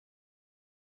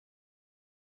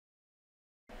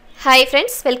Hi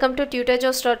friends, welcome to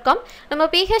tutor.com. நம்ம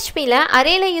PHP ல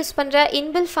arrayல use பண்ற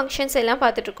inbuilt functions எல்லாம்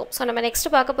பார்த்துட்டு இருக்கோம். So நம்ம next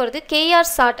பார்க்க போறது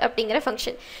Krsort அப்படிங்கற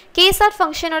function. Krsort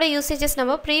function ஓட usages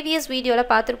நம்ம previous videoல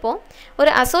பார்த்திருப்போம்.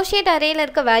 ஒரு associate arrayல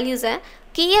இருக்க values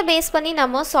key பேஸ் பண்ணி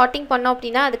நம்ம sorting பண்ணோம்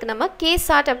அப்படினா அதுக்கு நம்ம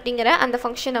Krsort அப்படிங்கற அந்த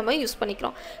function நம்ம யூஸ்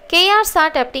பண்ணிக்கிறோம்.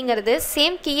 Krsort அப்படிங்கிறது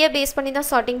same key பேஸ் பண்ணி தான்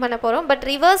sorting பண்ண போறோம், but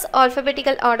reverse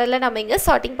alphabetical orderல நம்ம இங்க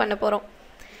sorting பண்ண போறோம்.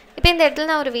 இப்போ இந்த இடத்துல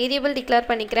நான் ஒரு variable declare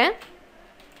பண்ணிக்கிறேன்.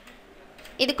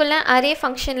 இதுக்குள்ள array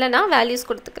functionல நான் values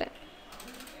கொடுத்துக்கிறேன்.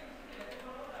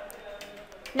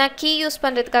 நான் key யூஸ்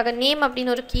பண்றதுக்காக name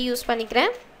அப்படின ஒரு key யூஸ்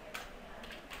பண்ணிக்கிறேன்.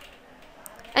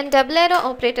 and double arrow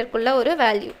operator குள்ள ஒரு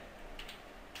value.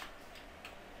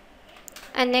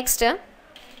 and next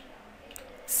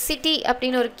city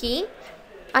அப்படின ஒரு key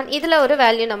and இதுல ஒரு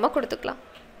value நம்ம கொடுத்துக்கலாம்.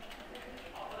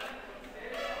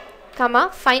 comma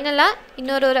finally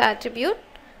இன்னொரு ஒரு attribute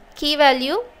key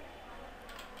value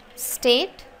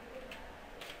state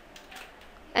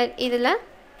and இதுல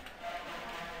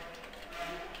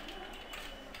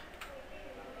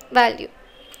value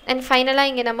and finally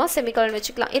இங்க நம்ம semicolon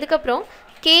வெச்சுக்கலாம். இதுக்கு அப்புறம்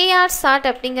Krsort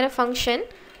அப்படிங்கற function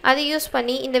அதை யூஸ்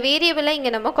பண்ணி இந்த வேரியபிளை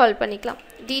இங்க நம்ம கால் பண்ணிக்கலாம்.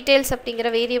 details அப்படிங்கற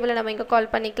வேரியபிளை நம்ம இங்க கால்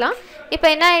பண்ணிக்கலாம். இப்போ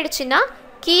என்ன ஆயிடுச்சுனா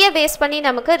கீயை பேஸ் பண்ணி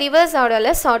நமக்கு ரிவர்ஸ்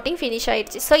ஆர்டர்ல sorting finish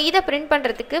ஆயிடுச்சு. சோ இத print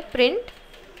பண்றதுக்கு print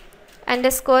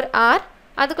 _r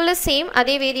அதுக்குள்ள சேம்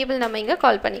அதே வேரியபிள் நம்ம இங்க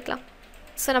கால் பண்ணிக்கலாம்.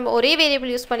 சோ நம்ம ஒரே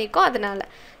வேரியபிள் யூஸ் பண்ணிருக்கோம் அதனால.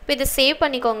 இப்போ இத சேவ்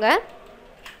பண்ணிக்கோங்க.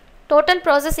 total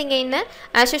processing என்ன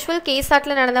as usual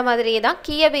Ksortல நடந்த மாதிரியே தான்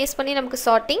கீயை பேஸ் பண்ணி நமக்கு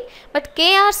sorting, but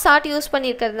Krsort யூஸ்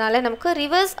பண்ணிருக்கிறதுனால நமக்கு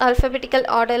reverse alphabetical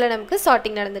orderல நமக்கு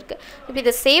sorting நடந்திருக்கு. இப்போ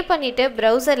இத சேவ் பண்ணிட்டு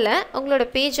browserல உங்களோட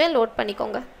பேஜை லோட்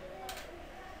பண்ணிக்கோங்க.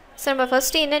 சோ நம்ம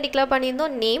ஃபர்ஸ்ட் என்ன டிக்ளேர்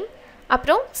பண்ணிருந்தோம் name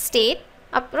அப்புறம் state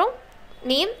அப்புறம்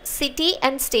name city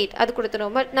and state அது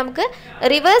கொடுத்துறோம். பட் நமக்கு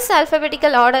reverse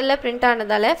alphabetical orderல print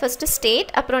ஆனதால first state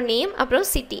அப்புறம் name அப்புறம்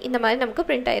city இந்த மாதிரி நமக்கு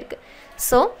print ஆயிருக்கு.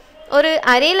 சோ ஒரு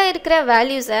arrayல இருக்கிற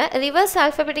values-ஐ reverse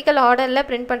alphabetical orderல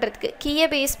print பண்றதுக்கு key-ஐ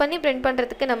பேஸ் பண்ணி print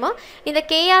பண்றதுக்கு நம்ம இந்த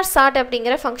Krsort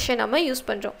அப்படிங்கற function நம்ம யூஸ்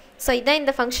பண்றோம். சோ இதான்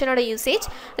இந்த ஃபங்க்ஷனோட யூசேஜ்.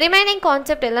 ரிமைனிங்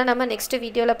கான்செப்ட் எல்லாம் நம்ம நெக்ஸ்ட்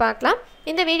வீடியோல பார்க்கலாம்.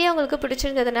 இந்த வீடியோ உங்களுக்கு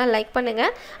பிடிச்சிருந்ததுனா லைக் பண்ணுங்க.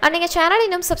 and நீங்க சேனலை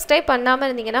இன்னும் subscribe பண்ணாம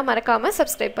இருந்தீங்கனா மறக்காம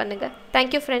subscribe பண்ணுங்க.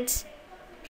 Thank you friends.